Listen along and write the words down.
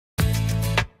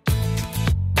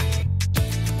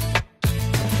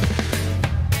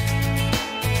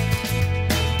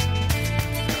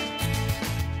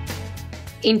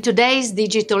In today's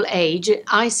digital age,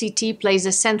 ICT plays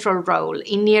a central role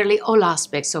in nearly all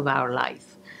aspects of our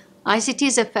life.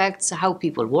 ICT affects how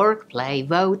people work, play,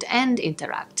 vote, and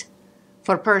interact.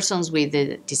 For persons with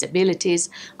disabilities,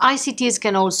 ICTs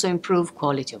can also improve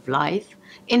quality of life,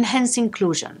 enhance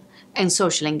inclusion and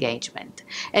social engagement,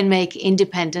 and make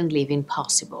independent living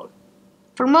possible.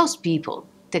 For most people,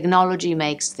 technology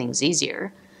makes things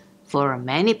easier. For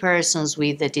many persons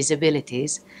with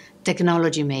disabilities,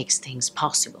 technology makes things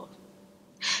possible.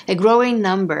 A growing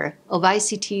number of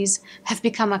ICTs have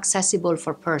become accessible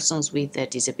for persons with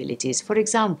disabilities. For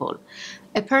example,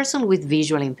 a person with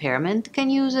visual impairment can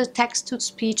use a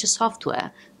text-to-speech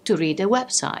software to read a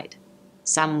website.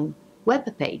 Some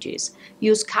web pages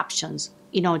use captions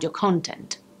in audio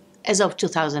content. As of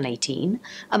 2018,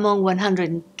 among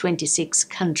 126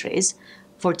 countries,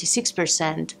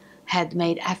 46% had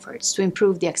made efforts to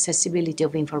improve the accessibility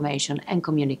of information and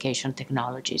communication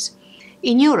technologies.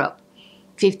 In Europe,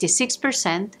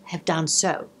 56% have done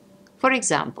so. For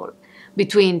example,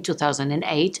 between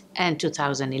 2008 and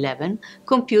 2011,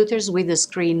 computers with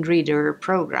screen reader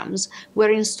programs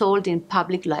were installed in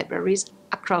public libraries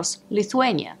across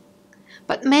Lithuania.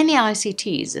 But many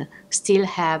ICTs still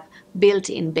have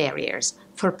built-in barriers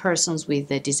for persons with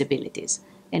disabilities.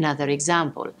 Another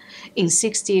example, in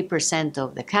 60%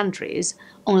 of the countries,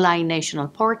 online national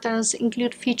portals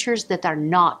include features that are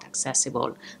not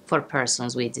accessible for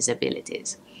persons with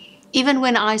disabilities. Even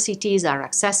when ICTs are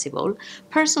accessible,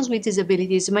 persons with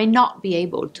disabilities may not be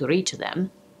able to reach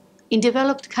them. In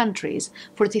developed countries,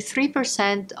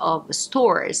 43% of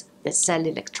stores that sell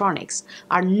electronics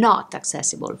are not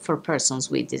accessible for persons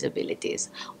with disabilities,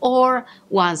 or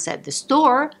once at the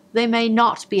store, they may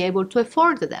not be able to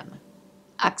afford them.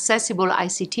 Accessible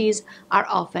ICTs are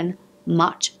often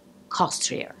much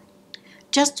costlier.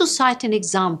 Just to cite an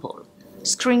example,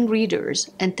 screen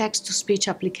readers and text-to-speech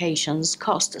applications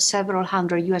cost several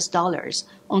hundred US dollars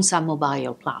on some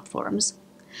mobile platforms.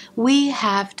 We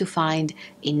have to find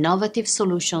innovative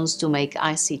solutions to make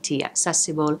ICT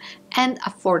accessible and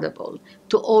affordable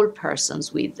to all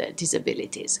persons with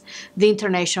disabilities. The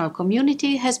international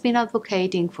community has been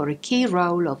advocating for a key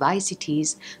role of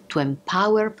ICTs to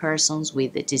empower persons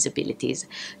with disabilities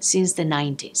since the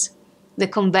 90s. The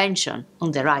Convention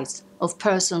on the Rights of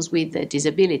Persons with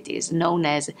Disabilities, known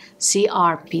as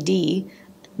CRPD,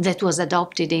 that was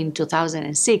adopted in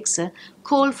 2006,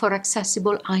 called for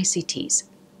accessible ICTs.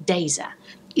 UNDESA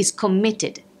is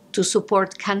committed to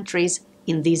support countries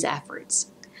in these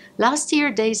efforts. Last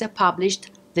year, UNDESA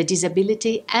published the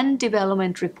Disability and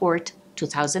Development Report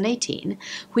 2018,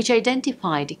 which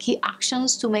identified key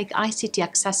actions to make ICT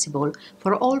accessible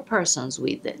for all persons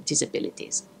with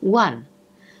disabilities. 1.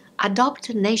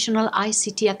 Adopt national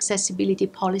ICT accessibility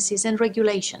policies and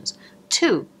regulations.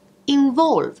 2.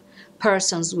 Involve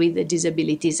persons with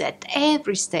disabilities at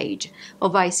every stage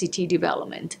of ICT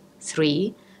development.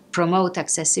 3. Promote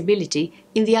accessibility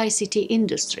in the ICT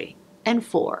industry. And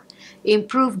 4.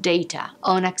 Improve data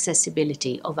on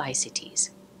accessibility of ICTs.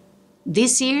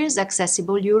 This year's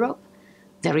Accessible Europe,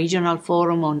 the regional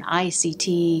forum on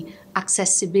ICT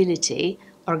accessibility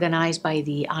organized by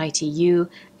the ITU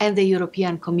and the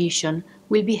European Commission,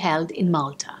 will be held in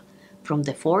Malta from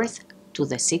the 4th to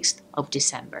the 6th of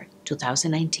December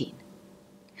 2019.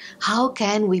 How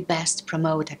can we best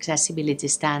promote accessibility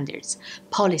standards,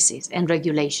 policies, and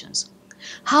regulations?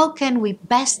 How can we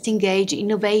best engage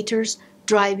innovators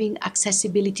driving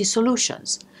accessibility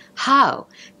solutions? How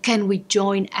can we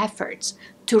join efforts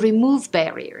to remove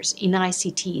barriers in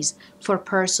ICTs for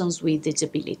persons with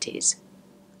disabilities?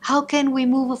 How can we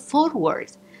move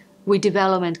forward with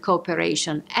development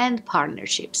cooperation and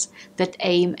partnerships that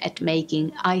aim at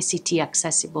making ICT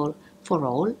accessible for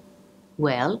all?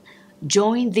 Well,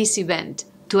 join this event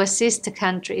to assist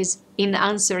countries in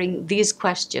answering these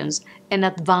questions and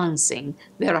advancing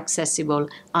their accessible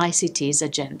ICTs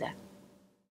agenda.